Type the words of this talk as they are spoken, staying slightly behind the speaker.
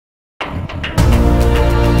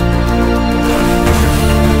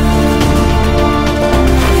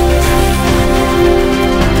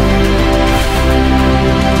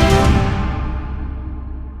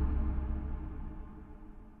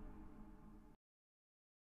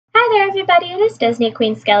everybody, it is Disney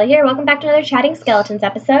Queen Skelly here. Welcome back to another Chatting Skeletons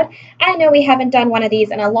episode. I know we haven't done one of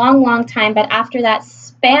these in a long time, but after that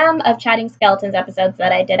spam of Chatting Skeletons episodes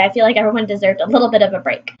that I did, I feel like everyone deserved a little bit of a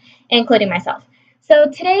break, including myself.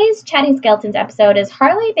 So today's Chatting Skeletons episode is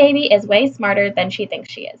Harelybaby is way smarter than she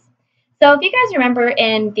thinks she is. So if you guys remember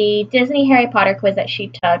in the Disney Harry Potter quiz that she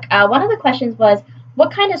took, one of the questions was,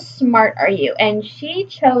 what kind of smart are you? And she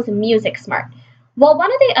chose music smart. Well,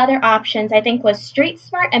 one of the other options, I think, was street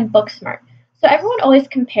smart and book smart. So everyone always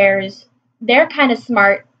compares their kind of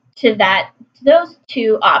smart to those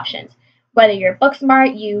two options. Whether you're book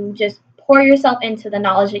smart, you just pour yourself into the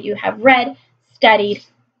knowledge that you have read, studied,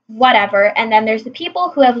 whatever. And then there's the people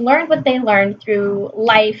who have learned what they learned through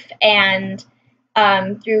life and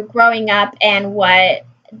through growing up and what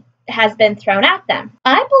has been thrown at them.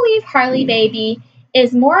 I believe Harelybaby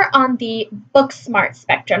is more on the book smart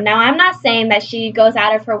spectrum. Now, I'm not saying that she goes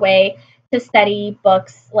out of her way to study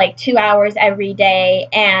books like 2 hours every day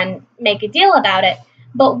and make a deal about it,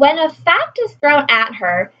 but when a fact is thrown at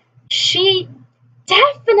her, she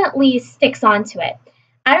definitely sticks onto it.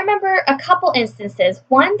 I remember a couple instances.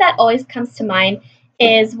 One that always comes to mind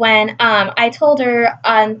is when I told her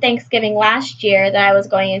on Thanksgiving last year that I was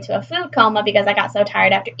going into a food coma because I got so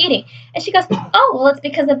tired after eating. And she goes, oh, well, it's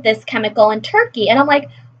because of this chemical in turkey. And I'm like,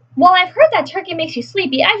 well, I've heard that turkey makes you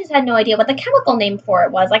sleepy. I just had no idea what the chemical name for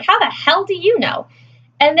it was. Like, how the hell do you know?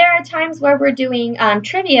 And there are times where we're doing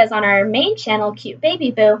trivias on our main channel, Cute Baby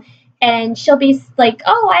Boo, and she'll be like,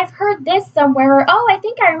 oh, I've heard this somewhere, or oh, I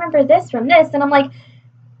think I remember this from this. And I'm like,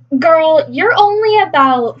 girl, you're only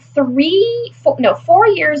about 4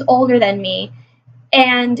 years older than me,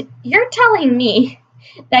 and you're telling me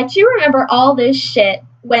that you remember all this shit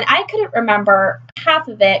when I couldn't remember half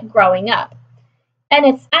of it growing up. And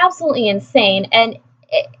it's absolutely insane, and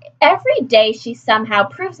every day she somehow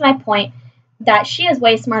proves my point that she is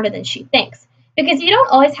way smarter than she thinks. Because you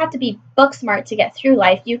don't always have to be book smart to get through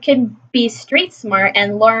life. You can be street smart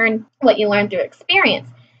and learn what you learn through experience.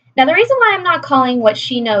 Now, the reason why I'm not calling what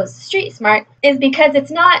she knows street smart is because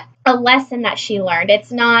it's not a lesson that she learned.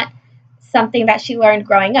 It's not something that she learned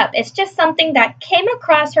growing up. It's just something that came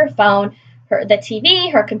across her phone, the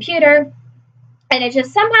TV, her computer, and it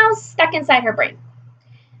just somehow stuck inside her brain.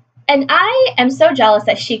 And I am so jealous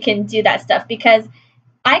that she can do that stuff because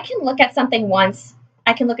I can look at something once,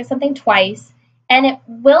 I can look at something twice, and it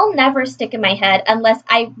will never stick in my head unless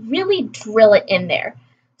I really drill it in there.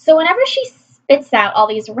 So whenever she spits out all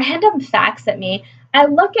these random facts at me, I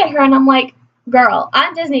look at her and I'm like, girl,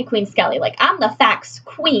 I'm Disney Queen Skelly. Like, I'm the facts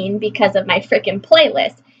queen because of my freaking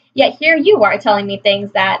playlist. Yet here you are telling me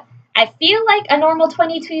things that I feel like a normal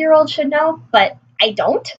 22-year-old should know, but I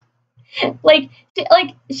don't. like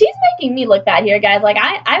she's making me look bad here, guys. Like,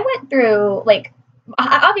 I went through, like,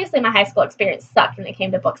 obviously my high school experience sucked when it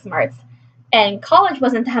came to book smarts, and college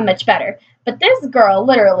wasn't that much better. But this girl,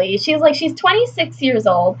 literally, she's 26 years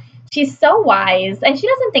old. She's so wise, and she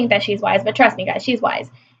doesn't think that she's wise, but trust me, guys, she's wise.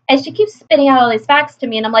 And she keeps spitting out all these facts to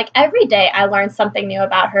me, and I'm like, every day I learn something new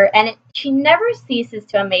about her, and she never ceases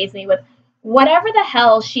to amaze me with whatever the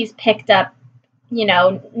hell she's picked up, you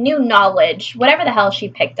know, new knowledge, whatever the hell she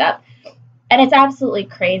picked up. And it's absolutely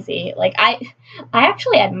crazy. Like, I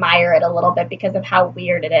actually admire it a little bit because of how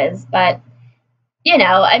weird it is, but you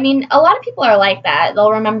know, I mean, a lot of people are like that.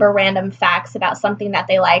 They'll remember random facts about something that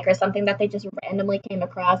they like or something that they just randomly came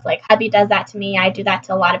across. Like, hubby does that to me. I do that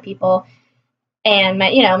to a lot of people. And,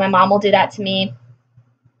 my mom will do that to me.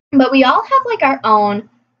 But we all have, like, our own,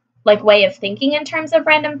 like, way of thinking in terms of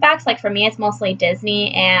random facts. Like, for me, it's mostly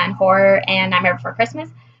Disney and horror and Nightmare Before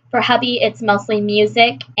Christmas. For hubby, it's mostly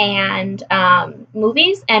music and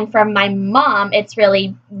movies. And for my mom, it's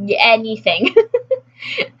really anything.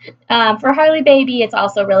 For Harelybaby, it's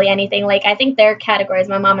also really anything. Like, I think their categories,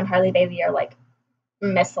 my mom and Harelybaby, are like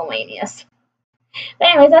miscellaneous. But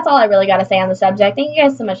anyways, that's all I really got to say on the subject. Thank you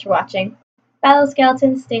guys so much for watching. Bye, little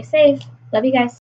skeletons. Stay safe. Love you guys.